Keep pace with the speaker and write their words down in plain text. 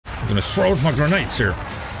gonna throw out my grenades here.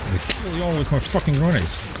 I'm gonna kill you all with my fucking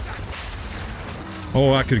grenades.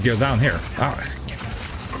 Oh, I could get down here. Ah.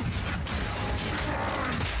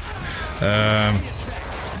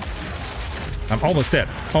 I'm almost dead.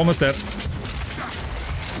 Almost dead.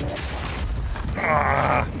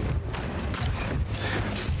 Ah.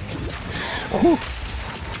 Whew.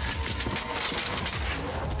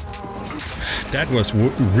 That was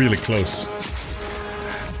really close.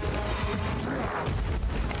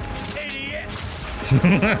 Idiot!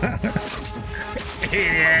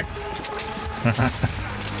 Idiot!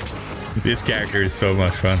 This character is so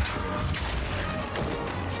much fun.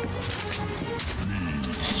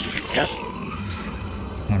 Yes!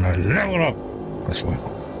 I'm gonna level up! That's one.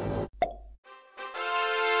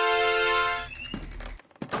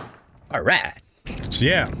 Alright. So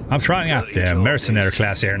yeah, I'm trying out the Mercenary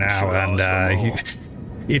class here now, and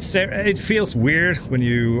it feels weird when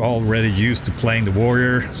you already used to playing the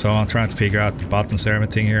warrior, so I'm trying to figure out the buttons and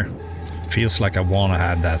everything here. Feels like I want to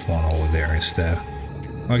have that one over there instead.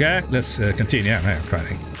 Okay, let's continue. Yeah,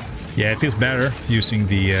 trying. Yeah, it feels better using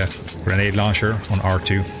the grenade launcher on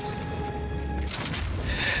R2.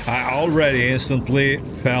 I already instantly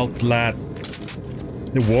felt that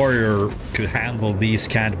the warrior could handle these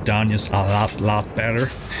kind of dungeons a lot better.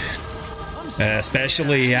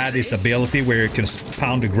 Especially he had this ability where you can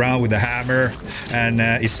pound the ground with a hammer, and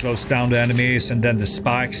it slows down the enemies, and then the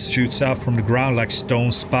spikes shoots up from the ground like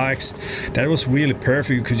stone spikes. That was really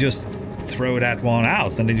perfect. You could just throw that one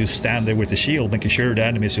out and then you stand there with the shield making sure the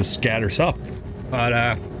enemies just scatters up.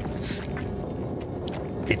 But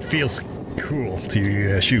it feels cool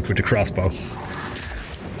to shoot with the crossbow.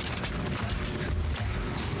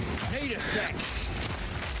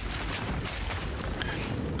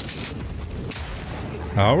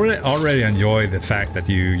 I already enjoy the fact that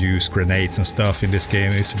you use grenades and stuff in this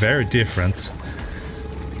game. It's very different,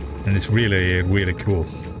 and it's really cool.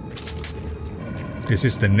 This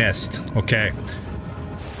is the nest. Okay.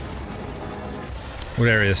 Oh,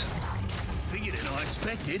 there it is. Bigger than I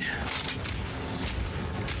expected.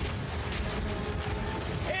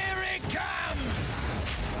 Here it comes!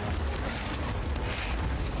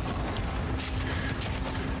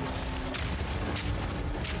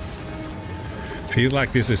 Feel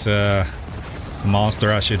like this is a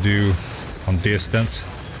monster I should do on distance.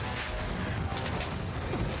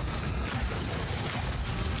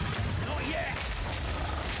 Not yet.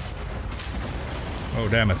 Oh,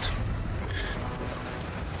 damn it.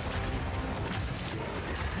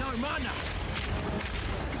 No mana.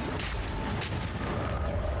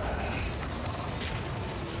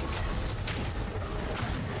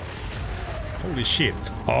 Holy shit.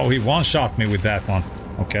 Oh, he one-shot me with that one.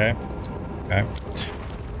 Okay. Okay.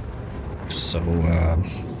 So,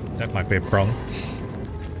 that might be a problem.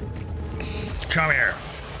 Come here.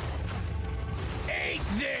 Eat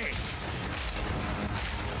this!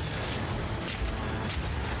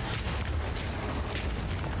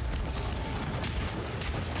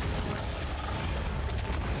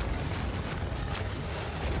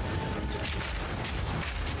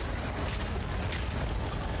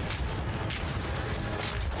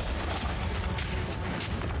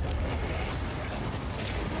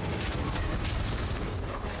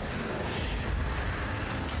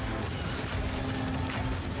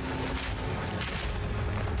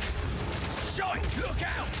 Look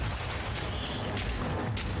out!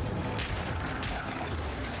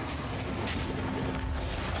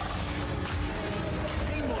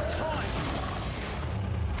 Need more time.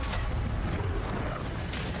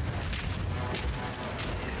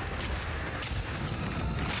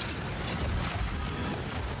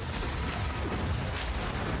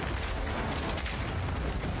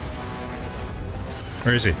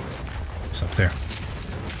 Where is he? He's up there.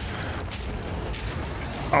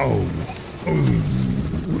 Oh. Ooh.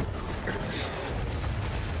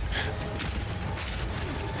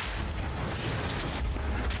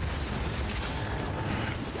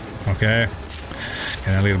 Okay.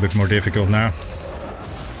 Getting a little bit more difficult now.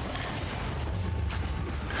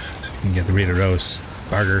 So you can get rid of those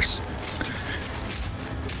buggers.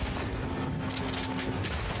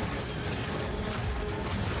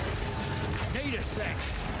 Need a sec.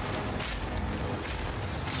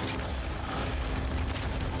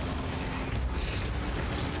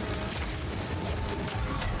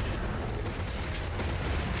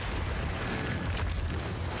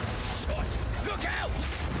 Look out!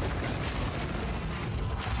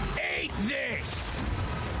 Eat this!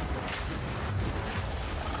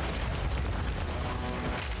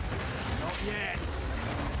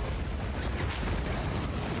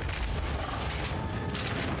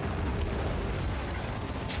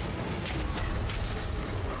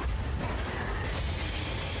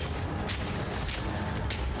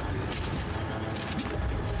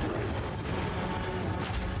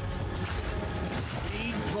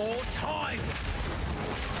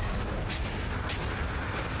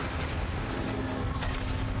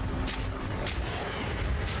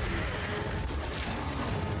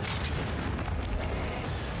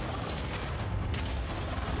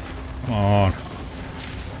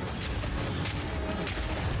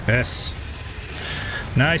 Yes.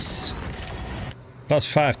 Nice.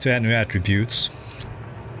 +5 to enemy attributes.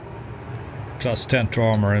 +10 to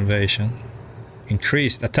armor invasion.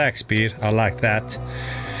 Increased attack speed. I like that.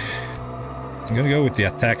 I'm gonna go with the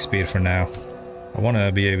attack speed for now. I want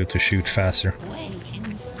to be able to shoot faster.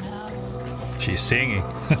 She's singing.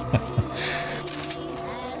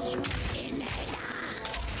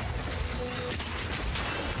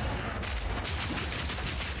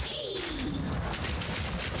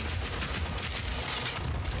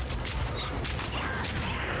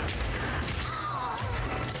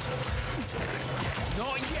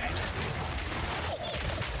 Not yet.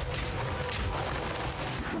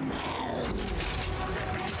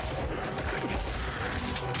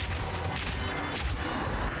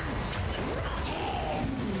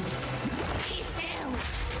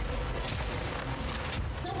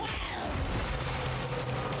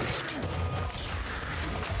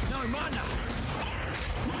 No mana.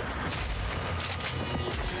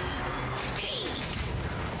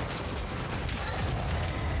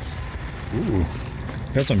 Ooh,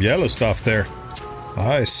 got some yellow stuff there.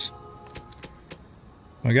 Nice.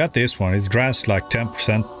 I got this one. It grants like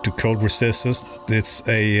 10% to cold resistance. It's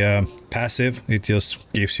a passive. It just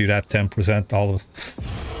gives you that 10% all of,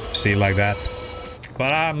 see, like that.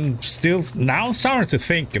 But I'm still now starting to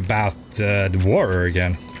think about the warrior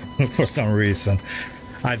again for some reason.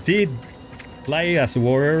 I did play as a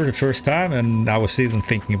warrior the first time, and I was even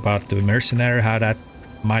thinking about the mercenary, how that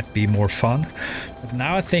might be more fun. But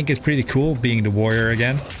now I think it's pretty cool being the warrior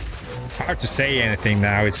again. It's hard to say anything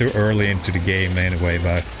now, it's so early into the game anyway,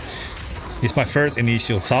 but it's my first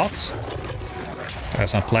initial thoughts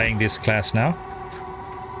as I'm playing this class now.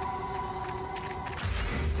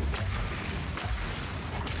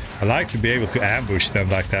 I like to be able to ambush them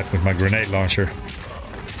like that with my grenade launcher.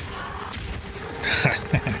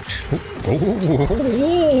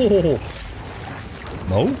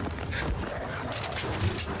 No?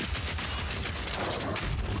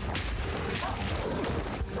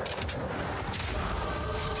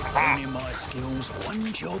 Only my skills,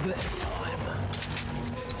 one job at a time.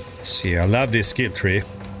 See, I love this skill tree.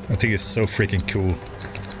 I think it's so freaking cool.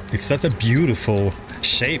 It's such a beautiful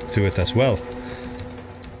shape to it as well.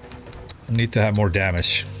 I need to have more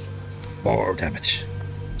damage. More damage.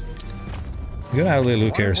 I'm gonna have a little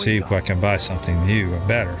look here, see if I can buy something new or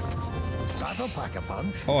better. That'll pack a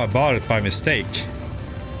punch. Oh, I bought it by mistake.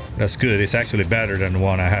 That's good. It's actually better than the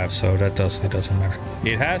one I have, so it doesn't matter.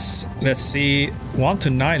 It has, let's see, 1 to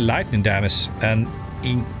 9 lightning damage and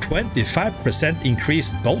 25%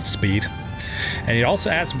 increased bolt speed. And it also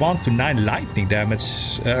adds 1 to 9 lightning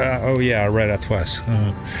damage. Oh yeah, I read that twice.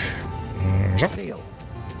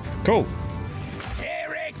 Cool.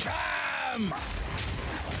 Here it come!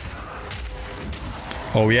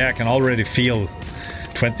 Oh yeah, I can already feel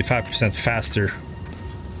 25% faster.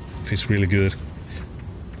 Feels really good.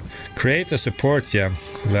 Create a support gem,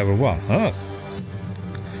 level 1. Oh.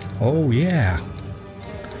 Oh yeah.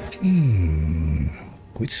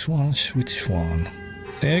 Which one?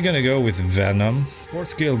 They're gonna go with Venom. Support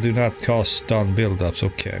skill do not cost stun buildups,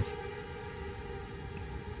 okay.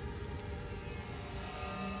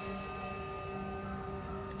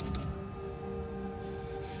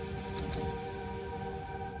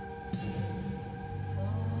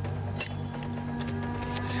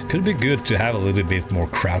 Could be good to have a little bit more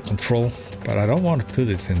crowd control, but I don't want to put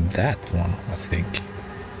it in that one, I think.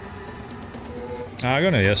 I'm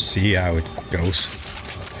gonna just see how it goes.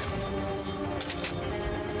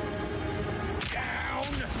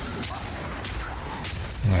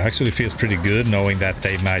 It actually feels pretty good knowing that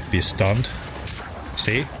they might be stunned.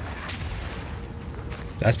 See?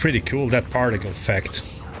 That's pretty cool, that particle effect.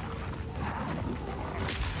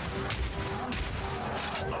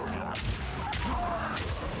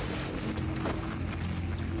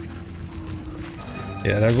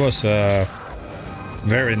 Yeah, that was a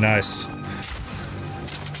very nice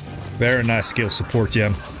skill support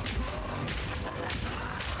gem.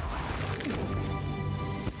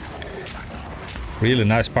 Really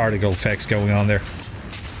nice particle effects going on there.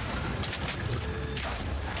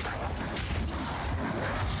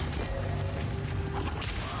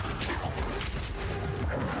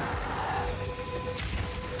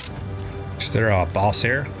 Is there a boss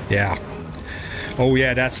here? Yeah. Oh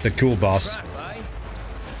yeah, that's the cool boss.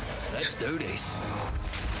 Let's do this.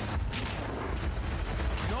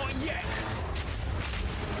 Not yet.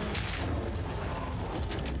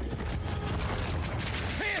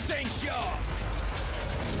 Piercing shot.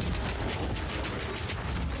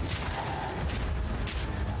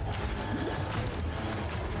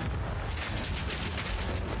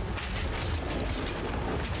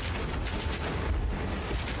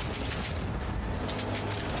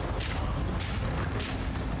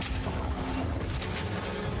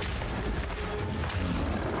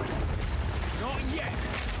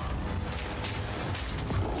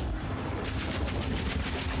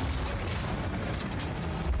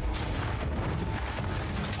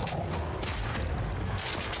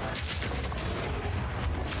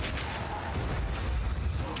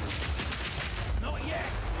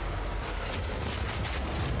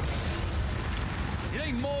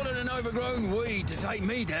 overgrown weed to take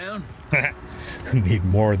me down. Need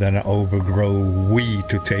more than an overgrown weed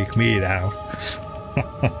to take me down.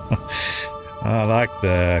 I like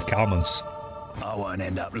the comments. I won't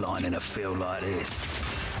end up lying in a field like this.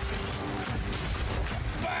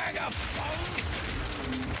 Bag of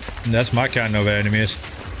bones. That's my kind of enemies.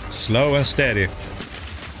 Slow and steady.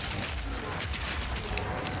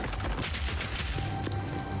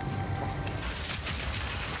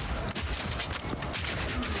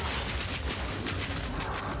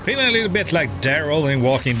 Feeling a little bit like Daryl in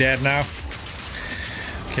Walking Dead now.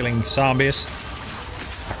 Killing zombies.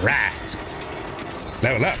 Right.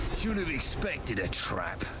 Level up. Should have expected a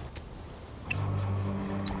trap.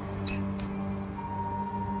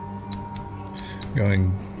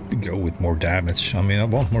 Going to go with more damage. I mean, I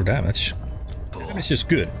want more damage. Damage is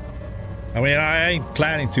good. I mean, I ain't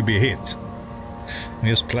planning to be hit. I'm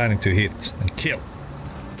just planning to hit and kill.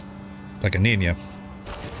 Like a ninja.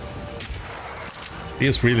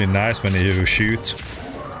 Feels really nice when you shoot.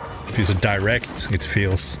 If it's a direct, it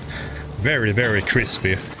feels very, very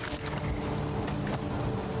crispy.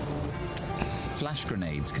 Flash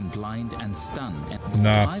grenades can blind and stun.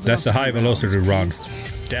 No, that's a high velocity run.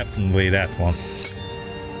 Definitely that one.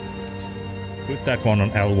 Put that one on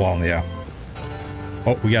L1, yeah.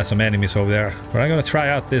 Oh, we got some enemies over there. But I'm gonna try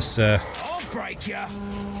out this. I'll break ya.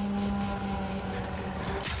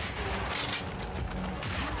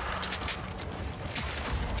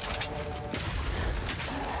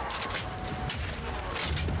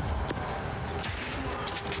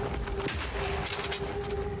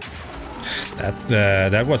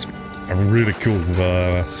 That was a really cool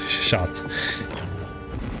shot.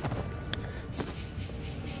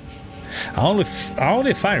 I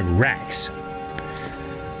only find rags,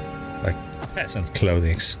 like peasant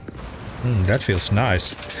clothings. That feels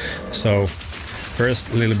nice. So first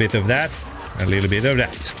a little bit of that, a little bit of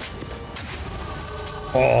that.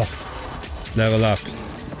 Oh, level up.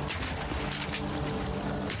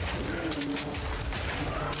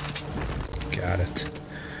 Got it.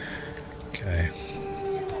 Okay.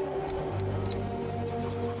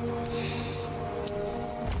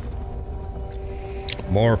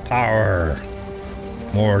 More power.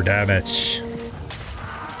 More damage.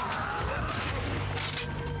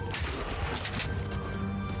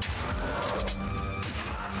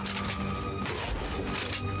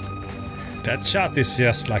 That shot is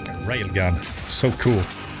just like a railgun. So cool.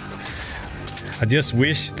 I just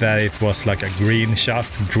wish that it was like a green shot,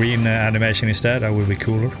 green animation instead. That would be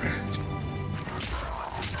cooler.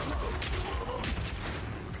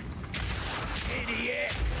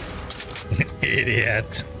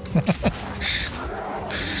 Idiot.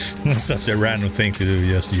 Such a random thing to do,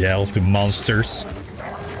 just yell to monsters.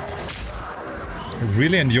 I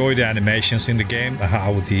really enjoy the animations in the game,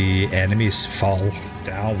 how the enemies fall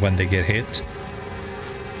down when they get hit.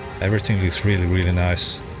 Everything looks really, really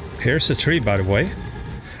nice. Here's a tree, by the way.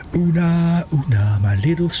 Una, Una, my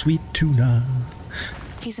little sweet tuna.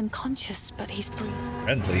 He's unconscious, but he's breathing.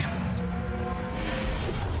 Friendly.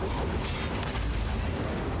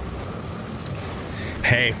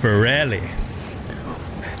 Hey, Ferrelli.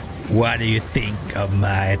 What do you think of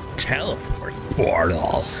my teleport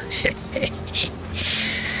portal?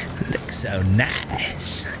 Looks so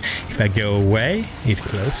nice. If I go away, it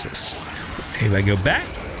closes. If I go back,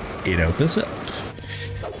 it opens up.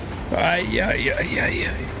 Yeah.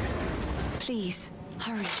 Please,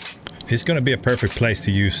 hurry. It's gonna be a perfect place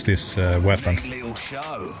to use this weapon. Little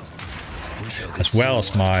show. As well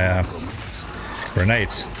as my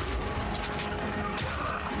grenades.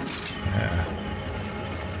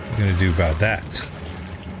 What are we gonna do about that?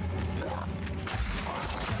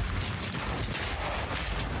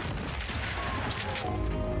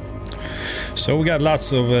 So we got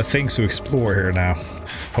lots of things to explore here now.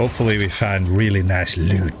 Hopefully we find really nice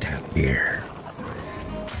loot down here.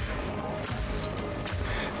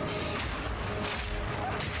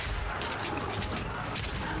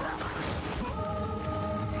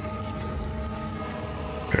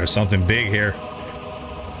 There's something big here.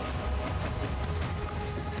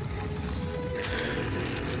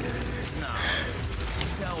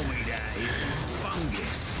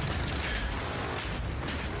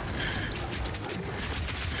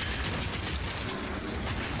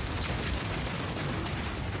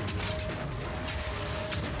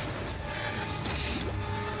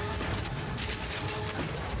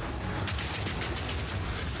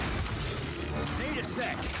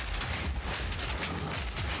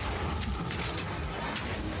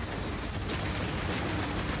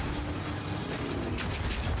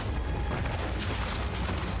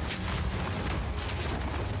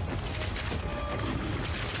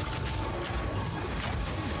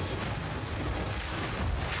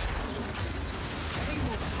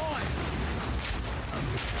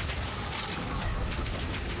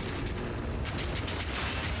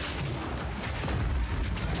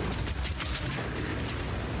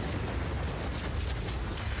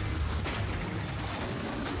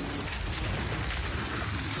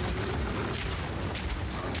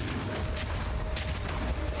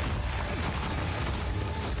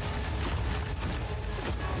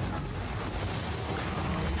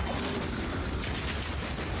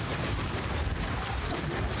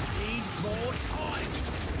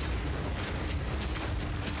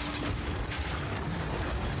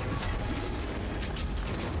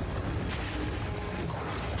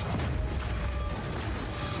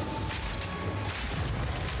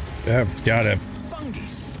 Yeah, got him.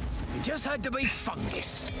 Fungus. It just had to be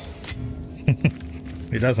fungus.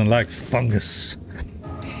 He doesn't like fungus.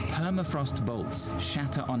 Permafrost bolts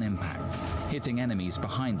shatter on impact, hitting enemies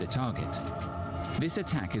behind the target. This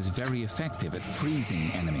attack is very effective at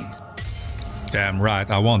freezing enemies. Damn right,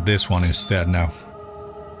 I want this one instead now.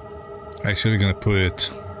 Actually gonna put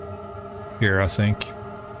it here, I think.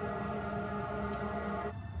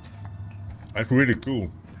 That's really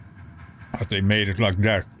cool that they made it like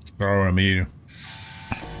that. I mean,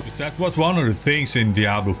 because that was one of the things in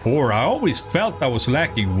Diablo 4. I always felt I was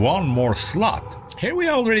lacking one more slot. Here we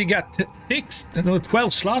already got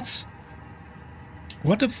 12 slots.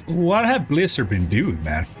 What have Blizzard been doing,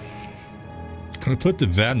 man? Gonna put the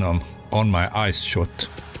Venom on my ice shot,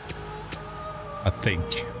 I think.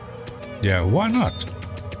 Yeah, why not?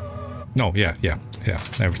 No, yeah,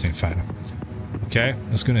 everything fine. Okay,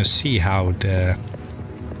 I was gonna see how the...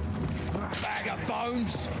 Bag of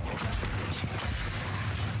bones.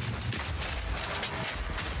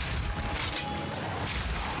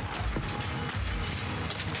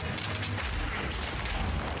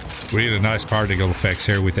 Really nice particle effects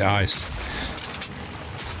here with the ice.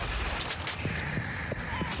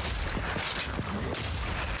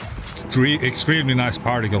 Extremely nice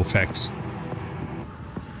particle effects.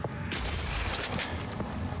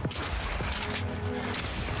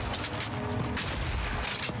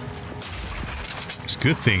 It's a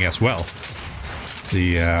good thing as well.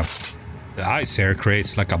 The ice here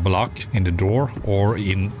creates like a block in the door or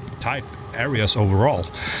in tight areas overall,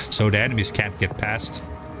 so the enemies can't get past.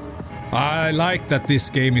 I like that this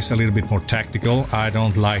game is a little bit more tactical. I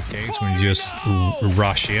don't like games when you just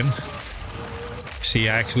rush in. See,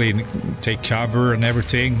 I actually take cover and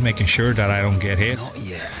everything, making sure that I don't get hit. Not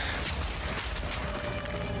yet.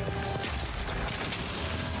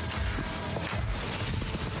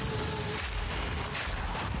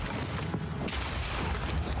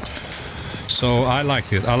 So I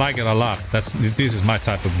like it. I like it a lot. This is my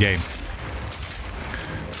type of game.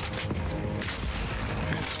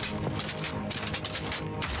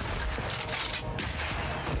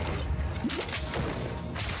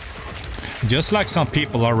 Just like some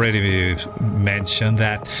people already mentioned,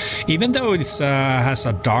 that even though it has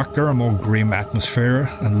a darker, more grim atmosphere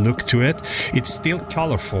and look to it, it's still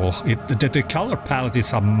colorful. The color palette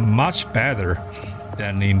is much better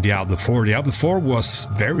than in Diablo 4. Diablo 4 was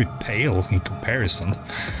very pale in comparison.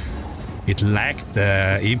 It lacked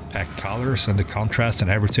the impact colors and the contrast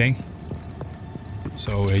and everything.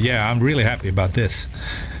 So yeah, I'm really happy about this.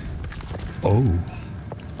 Oh.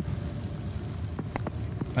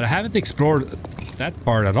 But I haven't explored that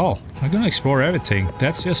part at all. I'm gonna explore everything.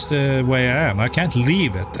 That's just the way I am. I can't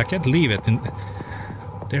leave it. I can't leave it. And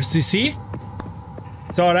there's the sea.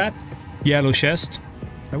 Saw that? Yellow chest.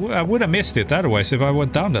 I would have missed it otherwise if I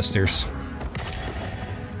went down the stairs.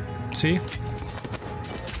 See?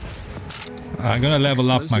 I'm gonna level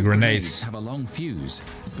up my grenades. Have a long fuse,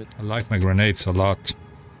 but I like my grenades a lot.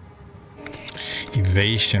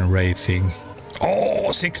 Evasion rating.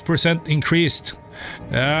 Oh, 6% increased.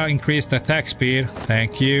 Increased attack speed.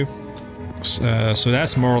 Thank you. So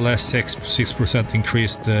that's more or less 6%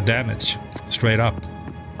 increased damage. Straight up.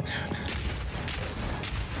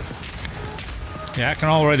 Yeah, I can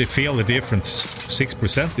already feel the difference.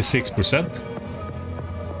 6% is 6%.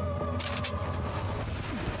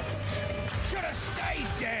 Should have stayed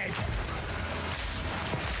dead.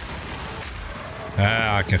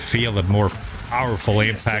 I can feel the more powerful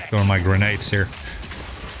impact on my grenades here.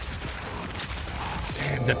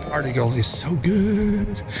 Damn, the particle is so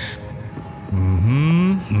good.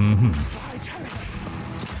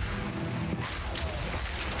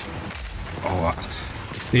 Oh,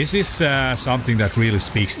 this is something that really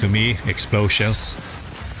speaks to me, explosions.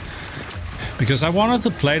 Because I wanted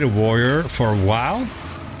to play the warrior for a while,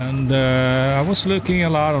 and I was looking a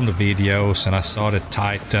lot on the videos, and I saw the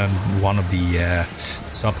Titan, one of the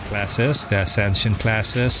subclasses, the Ascension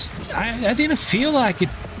classes. I didn't feel like it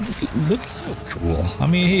looked so cool. I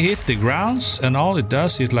mean, he hit the grounds, and all it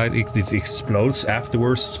does is like it explodes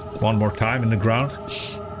afterwards one more time in the ground.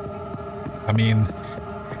 I mean,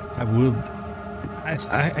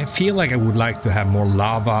 I feel like I would like to have more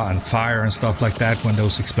lava and fire and stuff like that when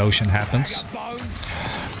those explosion happens.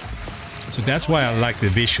 So that's why I like the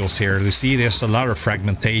visuals here. You see, there's a lot of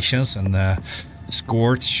fragmentations and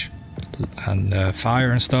scorch and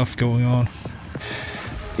fire and stuff going on.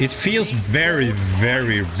 It feels very,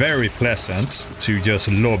 very, very pleasant to just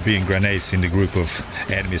lob in grenades in the group of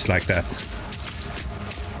enemies like that.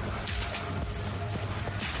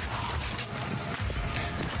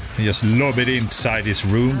 And just lob it inside this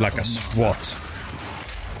room like a SWAT.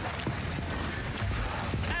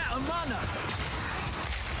 Out of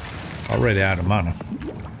Already out of mana.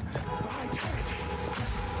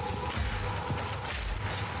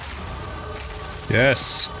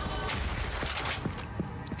 Yes.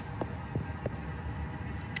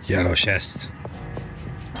 Yellow chest.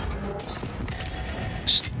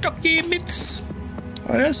 Stocky mitts.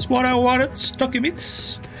 Oh, that's what I wanted. Stocky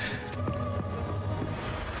mitts.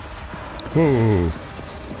 Ooh.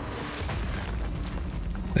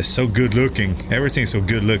 They're so good looking. Everything's so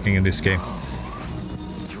good looking in this game.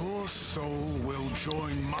 Your soul will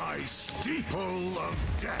join my steeple of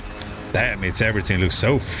death. Damn, everything looks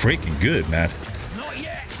so freaking good, man. Not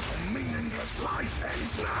yet. Meaningless life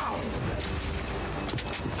ends now.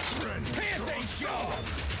 Here's a shot.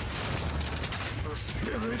 The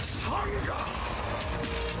spirit's hunger.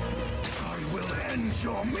 I will end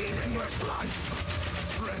your meaningless life.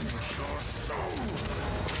 Rend your soul.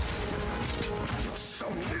 Your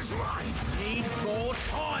soul is mine. Need more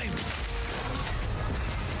time.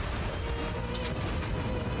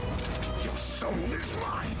 Your soul is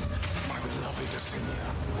mine, my beloved Asina.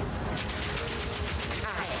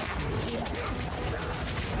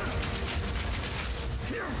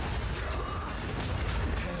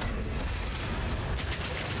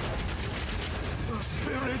 The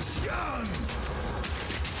spirit's gone.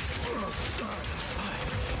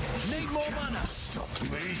 Need more mana. Stop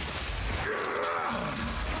me.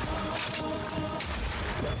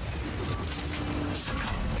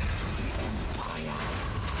 Succumb to the Empire.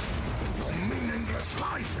 Your meaningless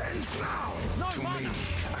life ends now. No To mana. me,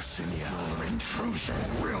 Asina, your intrusion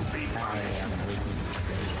will be punished.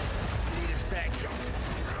 Need a sec.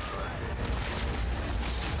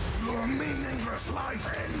 Your meaningless life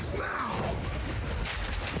ends now.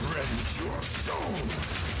 Rend your soul.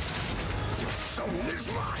 Your soul is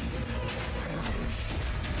mine. Perish.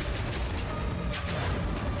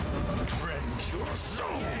 Rend your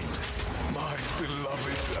soul, my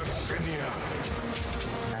beloved Asina.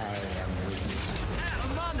 Out of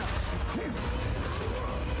mana.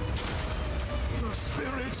 The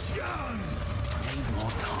spirit's gone. Need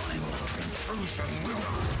more time. Intrusion will.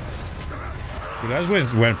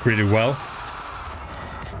 That went pretty well.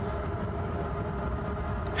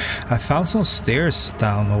 I found some stairs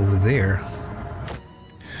down over there.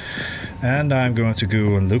 And I'm going to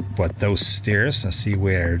go and look at those stairs and see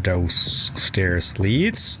where those stairs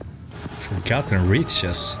leads. Forgotten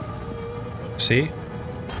reaches. See?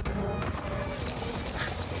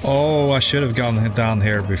 Oh, I should have gone down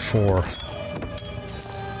here before.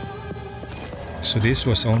 So this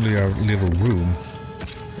was only a little room.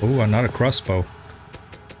 Oh, another crossbow.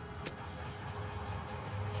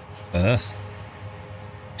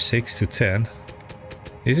 6 to 10.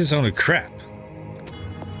 This is only crap.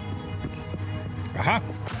 Aha!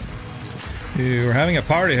 You're having a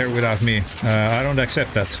party here without me. I don't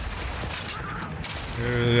accept that.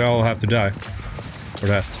 You all have to die for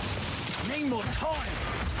that. Need more time.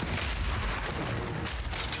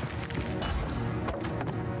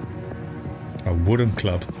 A wooden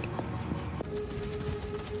club.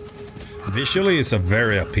 Visually, it's a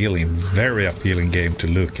very appealing game to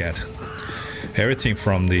look at. Everything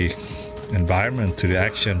from the environment to the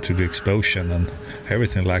action to the explosion and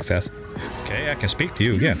everything like that. Okay, I can speak to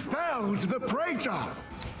you again. Found the Praetor.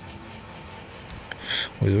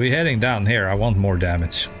 We're heading down here. I want more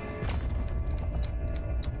damage.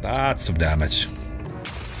 Lots of damage.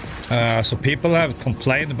 So people have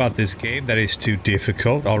complained about this game that it's too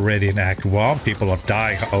difficult already in Act 1. People have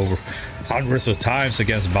died over hundreds of times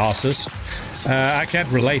against bosses. I can't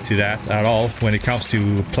relate to that at all when it comes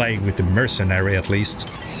to playing with the Mercenary, at least.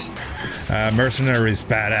 Mercenary is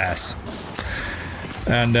badass.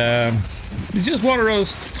 And it's just one of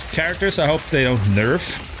those characters I hope they don't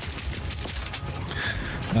nerf.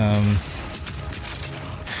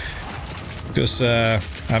 Because,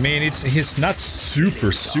 I mean, he's not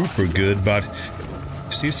super good, but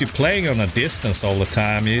since you're playing on a distance all the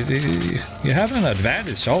time, you have an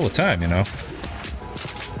advantage all the time, you know.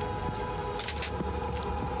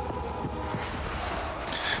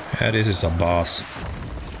 Yeah, this is a boss.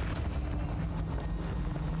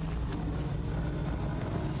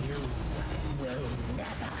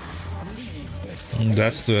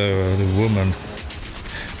 That's the woman.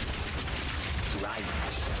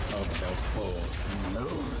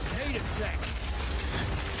 Need a sec.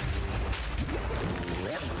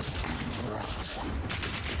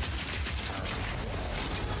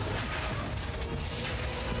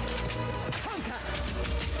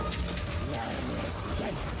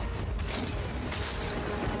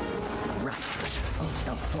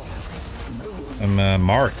 I'm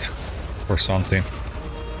marked or something.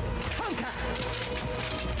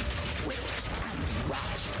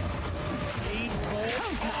 Need more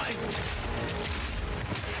time.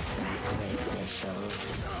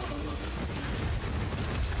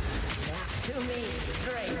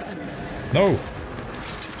 No.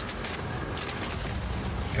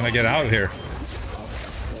 Can I get out of here?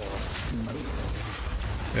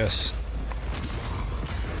 Yes.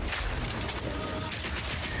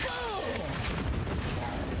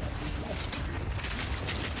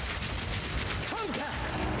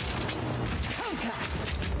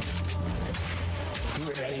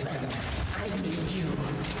 Draven, I need you.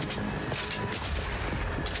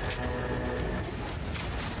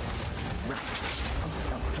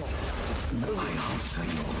 I answer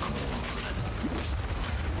your call.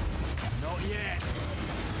 Not yet.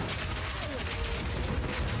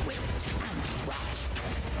 Wilt and rot.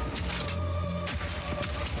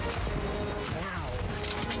 Now,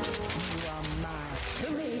 you are mine. To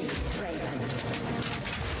me, Draven.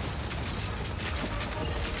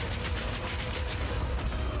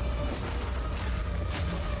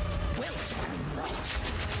 Wilt and rot.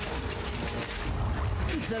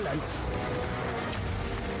 Insolence.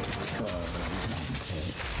 Tormented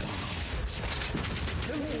dead.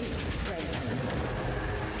 To me, Draven.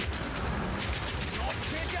 Not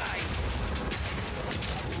today.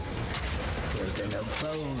 Prison of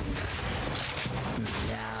bone.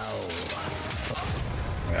 Now.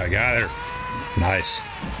 I got her. Nice.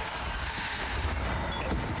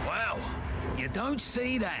 Well, you don't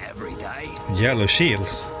see that every day. Yellow shield.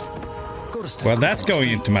 Gotta stay Well, that's close. going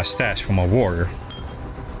into my stash for my warrior.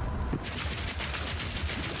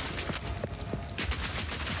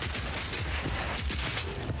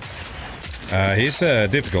 He's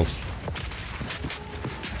difficult.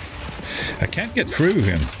 I can't get through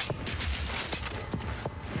him.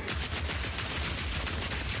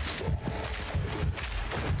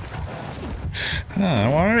 I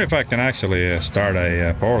wonder if I can actually start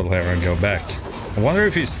a portal here and go back. I wonder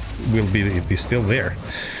if he's still there.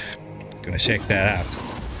 Gonna check that out.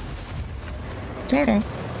 Ta-da.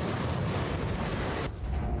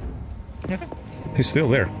 He's still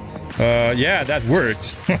there. Yeah, that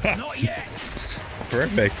worked. Not yet.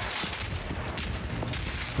 Perfect.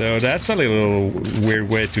 So that's a little weird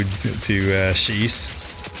way to cheese.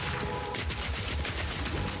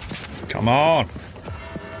 Come on.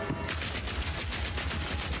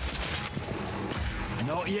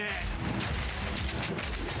 Not yet.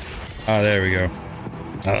 Oh, there we go.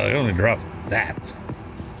 Oh, I only dropped that.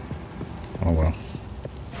 Oh well.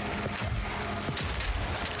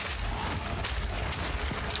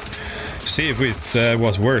 See if it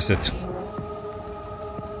was worth it.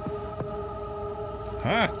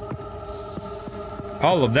 Huh?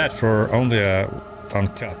 All of that for only a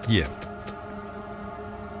uncut, yeah.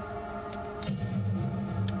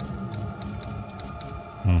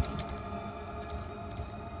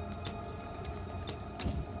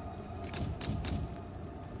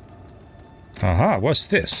 Aha, what's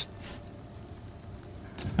this?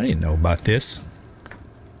 I didn't know about this.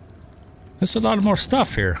 There's a lot more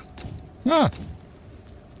stuff here. Ah.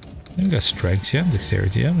 You got strength, yeah,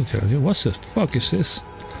 dexterity, yeah, vitality. What the fuck is this?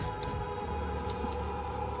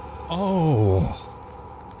 Oh.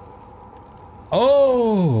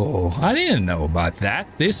 Oh, I didn't know about that.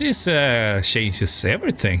 This is changes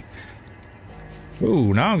everything.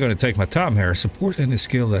 Ooh, now I'm gonna take my time here. Support any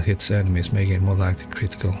skill that hits enemies, making it more likely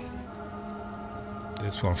critical.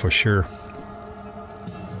 This one for sure.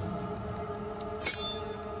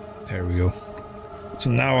 There we go. So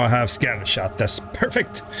now I have scatter shot. That's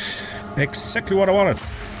perfect. Exactly what I wanted.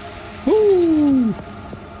 Woo!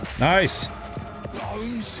 Nice.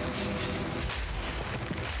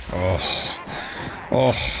 Oh.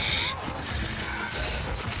 Oh.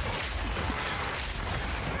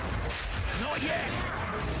 Not yet.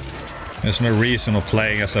 There's no reason of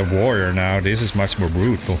playing as a warrior now. This is much more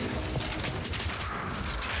brutal.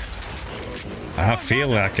 I feel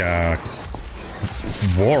like a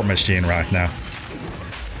war machine right now.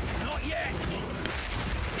 Not yet.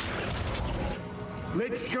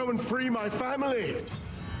 Let's go and free my family.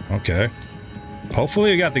 Okay.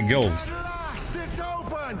 Hopefully you got the gold. At last, it's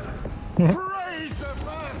open. Praise the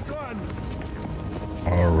first ones.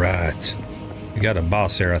 All right. We got a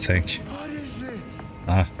boss here, I think. What is this?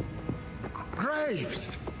 Huh?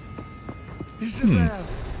 Graves. Isabel.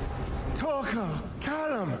 Torko.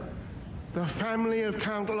 Callum. The family of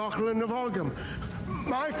Count Lachlann of Ogham.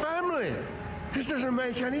 My family. This doesn't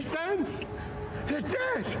make any sense. They're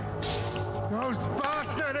dead. Those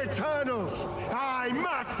bastard Eternals. I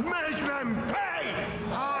must make them pay.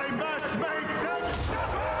 I must make them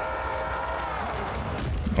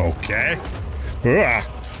suffer. Okay. Ugh.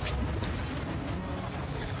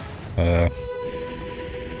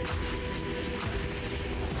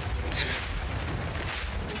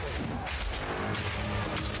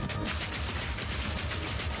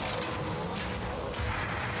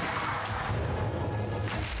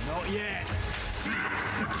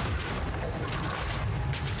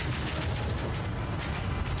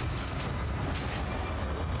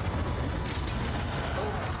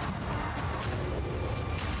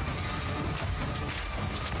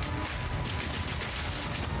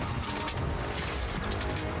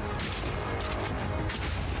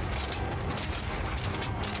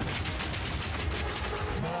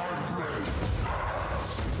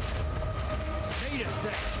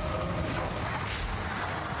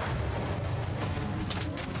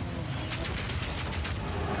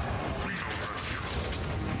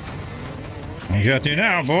 I got you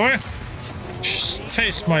now, boy. Just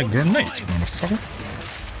taste my grenades, motherfucker.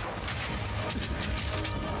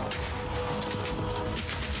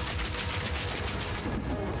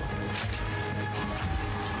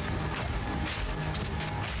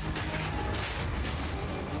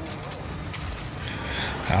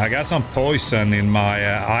 I got some poison in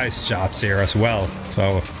my ice shots here as well,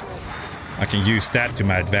 so I can use that to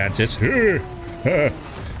my advantage.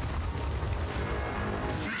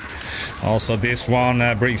 Also, this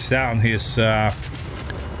one brings down his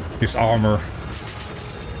armor.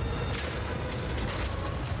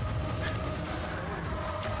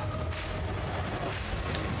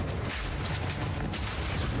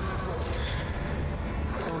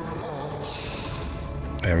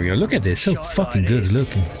 There we go. Look at this. So fucking good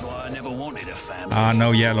looking. Ah,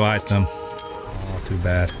 no yellow item. Oh, too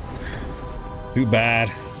bad. Too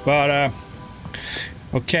bad. But,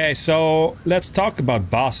 okay, so let's talk about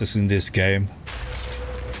bosses in this game.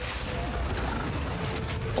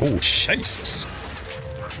 Oh, Jesus.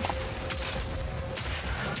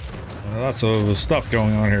 Lots of stuff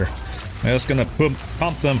going on here. I'm just gonna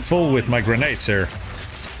pump them full with my grenades here.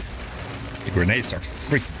 The grenades are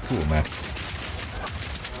freaking cool, man.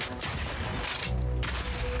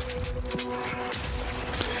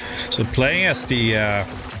 So playing as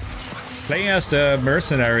the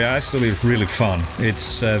mercenary actually is really fun.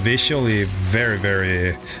 It's visually very,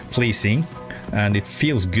 very pleasing, and it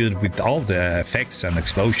feels good with all the effects and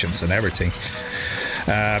explosions and everything.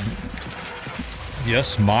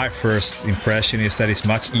 Yes, my first impression is that it's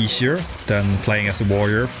much easier than playing as a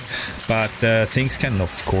warrior, but things can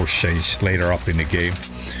of course change later up in the game.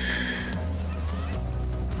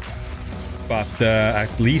 But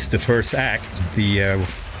at least the first act,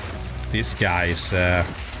 this guy is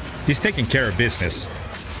he's taking care of business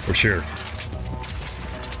for sure.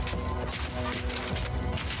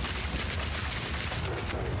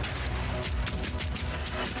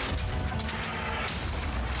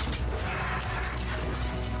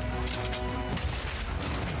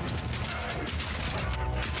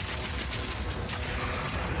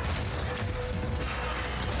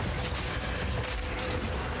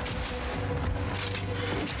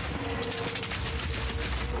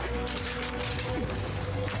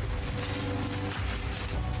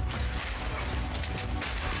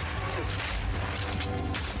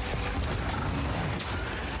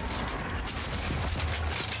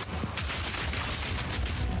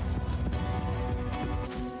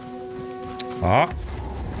 Ah.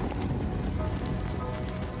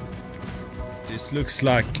 This looks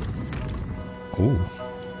like... Oh.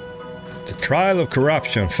 The Trial of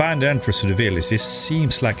Corruption. Find the entrance to the village. This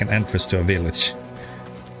seems like an entrance to a village.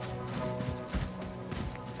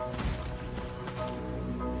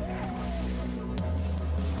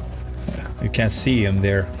 You can't see him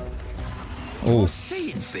there. Oh.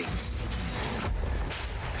 Seeing things.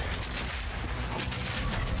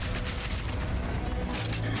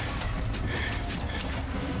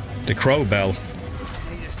 The Crowbell.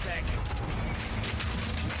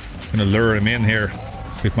 I'm gonna lure him in here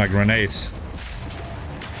with my grenades.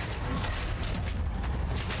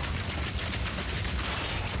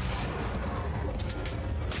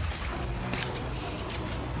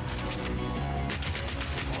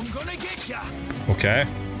 I'm gonna get ya. Okay.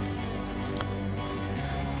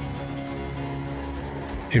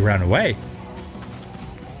 He ran away.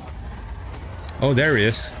 Oh, there he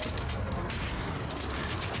is.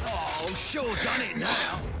 Sure done it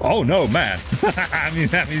now. Oh no, man. I mean,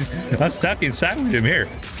 I'm stuck inside with him here.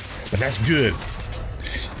 But that's good.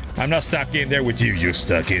 I'm not stuck in there with you, you're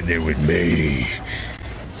stuck in there with me.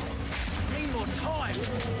 Need more time.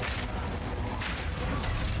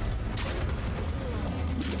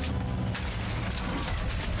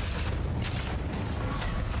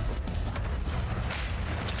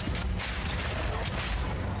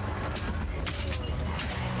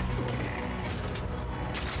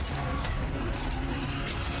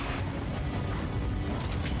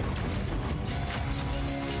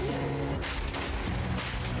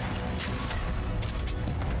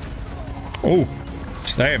 Oh,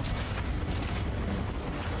 stay him.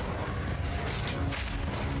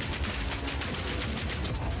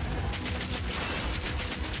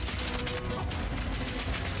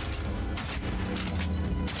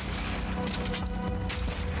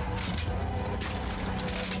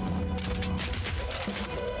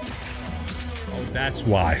 Oh, that's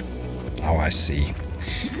why. Oh, I see.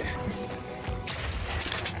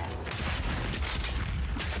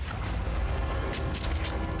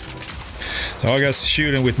 So I just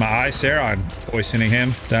shoot him with my ice here. I'm poisoning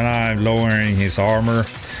him. Then I'm lowering his armor.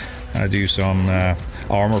 I do some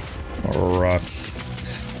armor or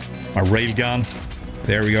My railgun.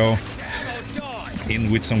 There we go. In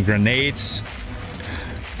with some grenades.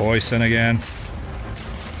 Poison again.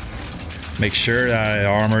 Make sure that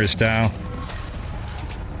armor is down.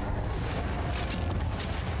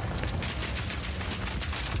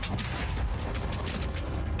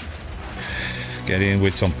 Get in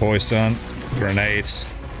with some poison. Grenades.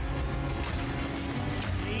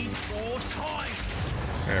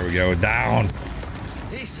 There we go. Down.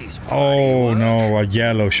 Oh no, a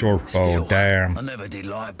yellow shortbow. Damn. I never did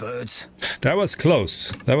like birds. That was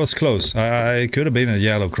close. That was close. I could have been a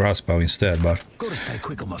yellow crossbow instead, but... Gotta stay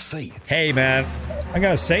quick on my feet. Hey man, I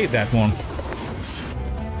gotta save that one.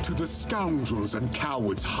 To the scoundrels and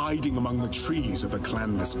cowards hiding among the trees of the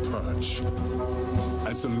clanless perch.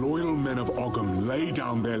 As the loyal men of Ogham lay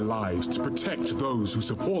down their lives to protect those who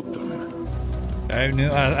support them.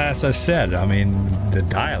 As I said, I mean, the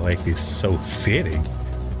dialect is so fitting.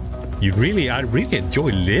 I really enjoy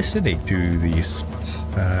listening to these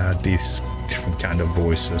different kind of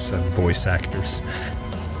voices and voice actors.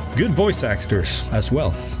 Good voice actors as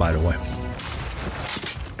well, by the way.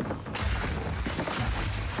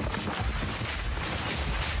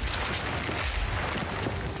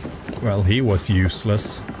 Well, he was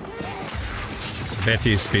useless. Bet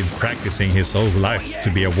he's been practicing his whole life to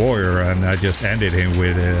be a warrior, and I just ended him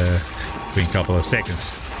with in a couple of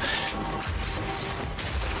seconds.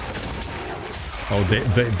 Oh,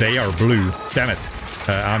 they are blue. Damn it.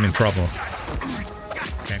 I'm in trouble.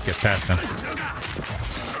 Can't get past them.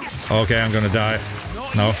 Okay, I'm gonna die.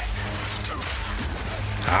 No.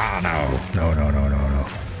 Ah, no. No.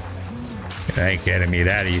 It ain't getting me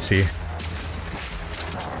that easy.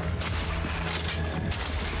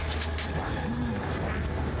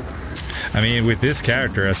 I mean, with this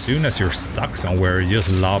character, as soon as you're stuck somewhere, you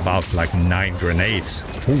just lob out like 9 grenades.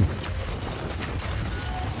 Ooh.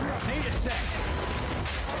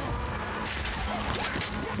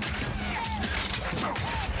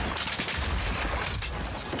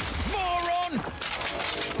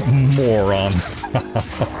 Moron.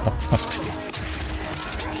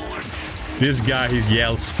 This guy, he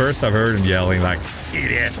yells. First I've heard him yelling like,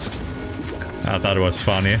 idiot. I thought it was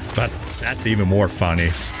funny, but that's even more funny.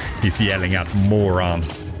 He's yelling at moron.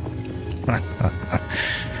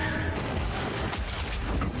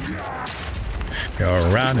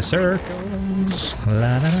 Go around in circles.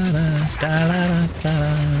 La, da, da, da, da,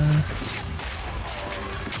 da.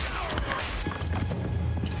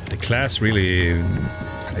 The class really...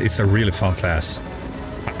 It's a really fun class.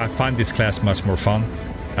 I find this class much more fun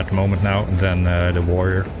at the moment now than the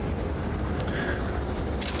warrior.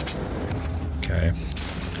 Okay.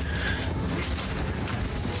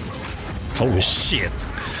 Holy shit!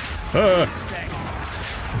 I'm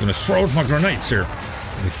gonna throw out my grenades here.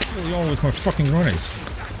 I'm gonna kill you all with my fucking grenades.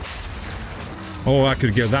 Oh, I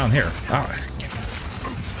could get down here. Ah.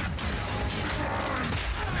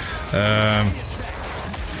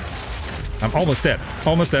 I'm almost dead.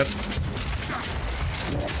 Almost dead.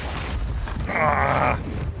 Ah.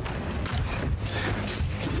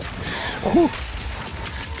 Oh.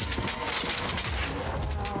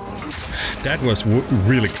 That was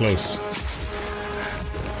really close.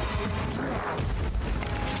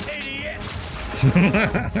 Idiot!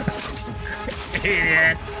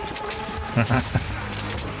 Idiot!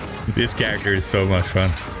 This character is so much fun.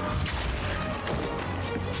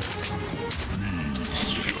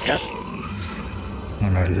 Yes.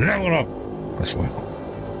 I'm gonna level up this one.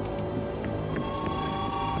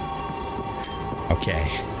 Okay,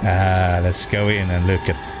 let's go in and look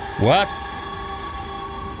at what.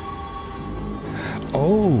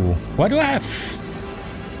 Oh, what do I have?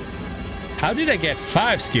 How did I get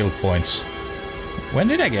 5 skill points? When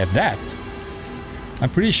did I get that? I'm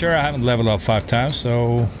pretty sure I haven't leveled up 5 times,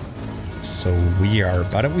 so we are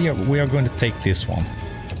going to take this one.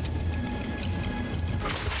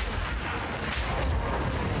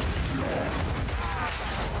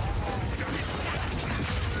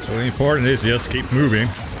 So the important is just keep moving,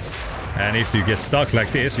 and if you get stuck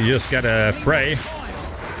like this, you just gotta pray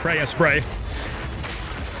and spray,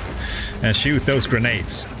 and shoot those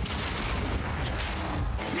grenades.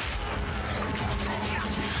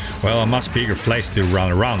 Well, a much bigger place to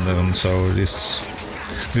run around them, so this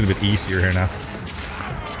is a little bit easier here now.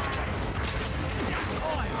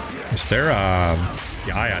 Is there a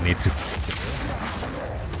guy I need to...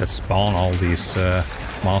 Let's spawn all these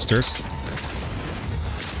monsters.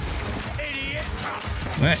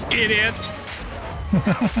 Idiot!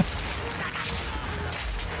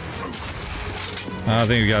 I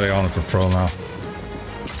think we got it under control now.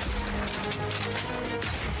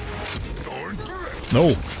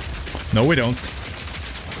 No! No, we don't.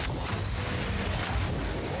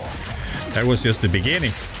 That was just the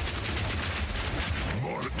beginning.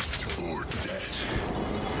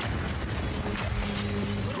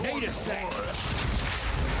 Need a sec.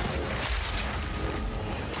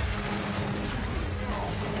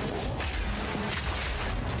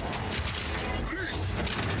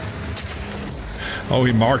 Oh,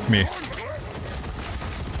 he marked me.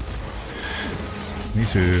 Need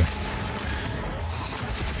to...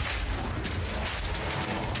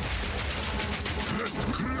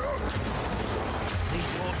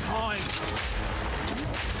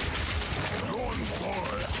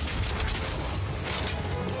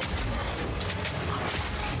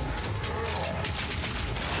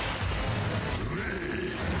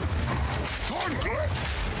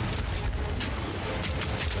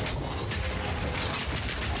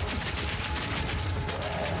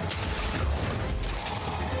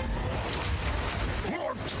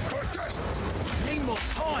 Need more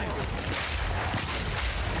time.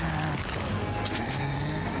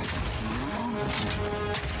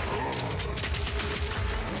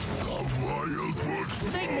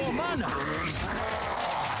 Need more mana.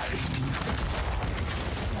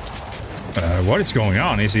 what is going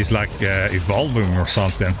on? Is he like evolving or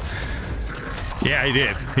something? Yeah, he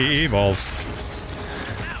did. He evolved.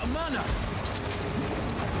 Out of mana.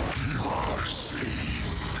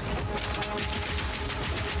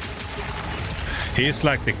 He's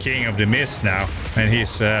like the king of the mist now, and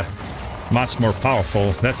he's much more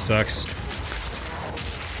powerful. That sucks.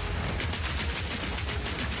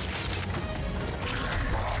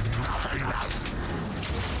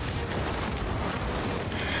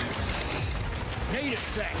 Need a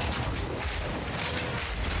sec.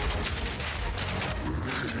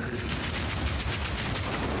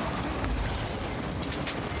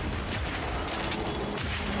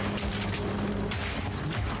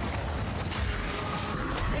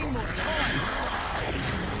 Need more time.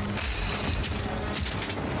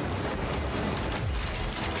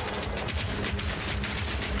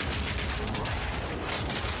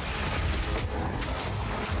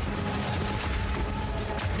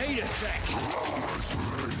 Need a sec.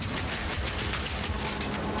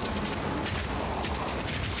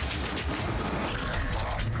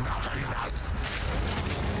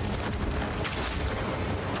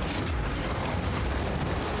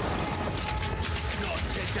 Not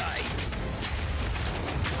today.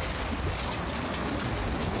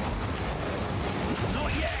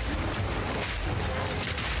 Not yet.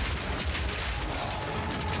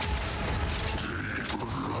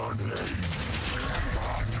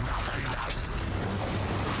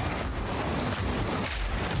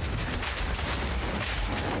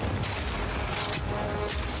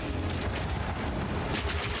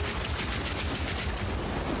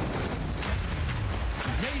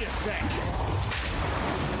 Need a sec.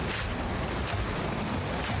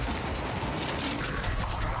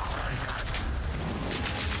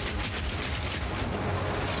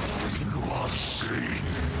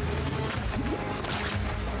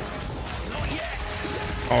 Not yet.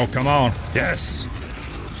 Oh, come on. Yes.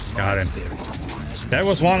 Got him. That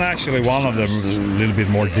was actually one of the little bit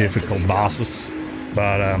more difficult bosses.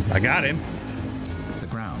 But I got him. The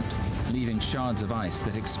ground, leaving shards of ice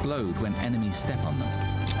that explode when enemies step on them.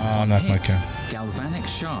 Oh, not Hit, okay. galvanic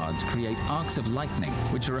shards create arcs of lightning,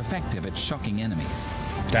 which are effective at shocking enemies.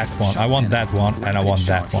 That one. I want that one, and I want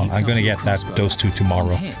that one. I'm gonna get those two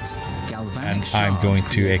tomorrow. On hit, galvanic And I'm shards going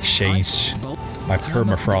to create exchange ice bolt my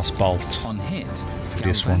permafrost bolt. on hit. to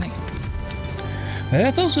this one. galvanic And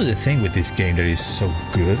that's also the thing with this game that is so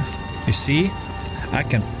good. You see, I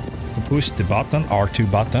can push the button, R2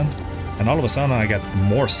 button, and all of a sudden I got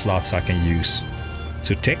more slots I can use.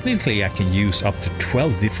 So technically I can use up to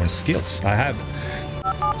 12 different skills. I have,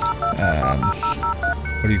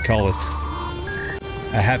 what do you call it?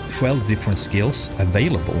 I have 12 different skills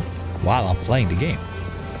available while I'm playing the game.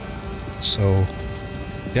 So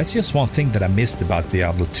that's just one thing that I missed about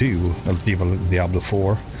Diablo 2 or Diablo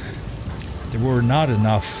 4. There were not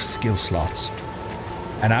enough skill slots.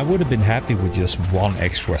 And I would have been happy with just one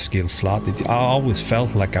extra skill slot. I always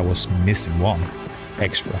felt like I was missing one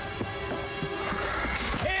extra.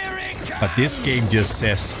 But this game just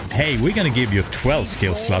says, hey, we're gonna give you 12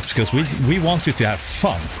 skill slots because we want you to have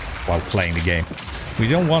fun while playing the game. We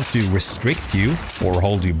don't want to restrict you or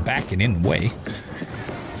hold you back in any way.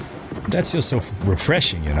 That's just so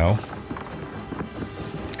refreshing, you know.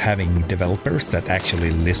 Having developers that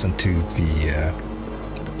actually listen to the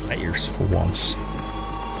players for once.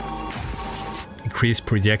 Increase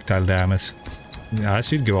projectile damage. Yeah, I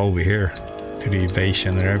should go over here to the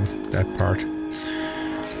evasion and that part.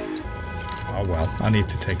 Oh well, I need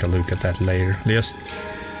to take a look at that later. Just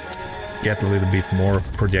get a little bit more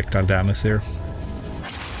projectile damage there.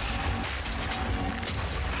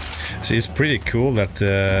 So it's pretty cool that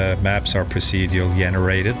the maps are procedural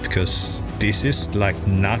generated, because this is like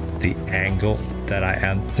not the angle that I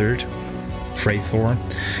entered Praetor.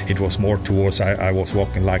 It was more towards, I was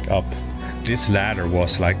walking like up. This ladder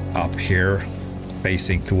was like up here,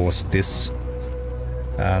 facing towards this.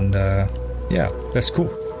 And yeah, that's cool.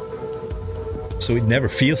 So it never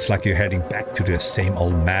feels like you're heading back to the same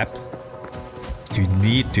old map. You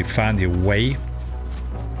need to find your way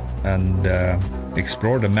and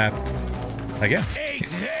explore the map again. Eat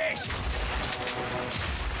this!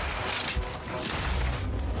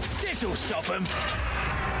 This'll stop him.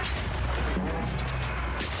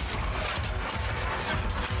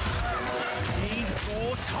 Need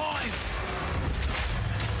more time.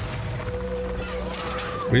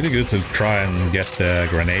 Really good to try and get the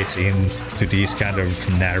grenades in to these kind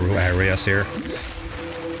of narrow areas here.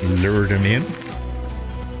 Lure them in.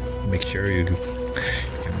 Make sure you can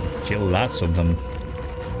kill lots of them.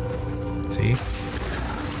 See?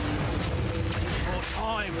 More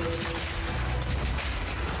time.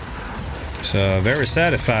 It's very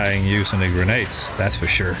satisfying using the grenades, that's for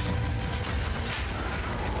sure.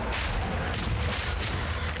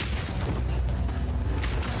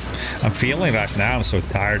 I'm feeling right now, I'm so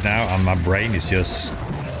tired now, and my brain is just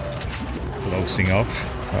closing off.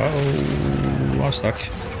 Oh, I'm stuck.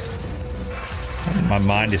 My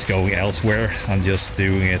mind is going elsewhere. I'm just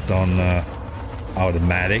doing it on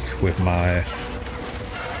automatic with my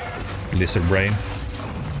lizard brain.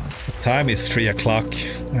 The time is 3 o'clock.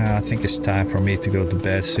 I think it's time for me to go to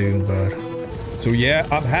bed soon. But so yeah,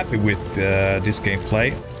 I'm happy with this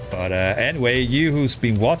gameplay. But anyway, you who's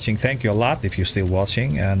been watching, thank you a lot if you're still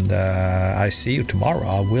watching. And I see you tomorrow.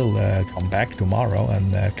 I will come back tomorrow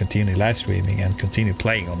and continue live streaming and continue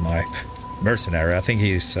playing on my Mercenary. I think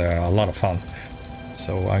he's a lot of fun.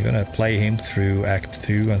 So I'm gonna play him through Act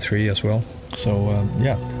 2 and 3 as well. So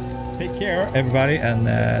yeah, take care everybody,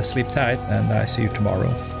 and sleep tight, and I see you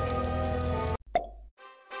tomorrow.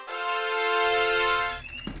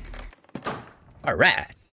 All right.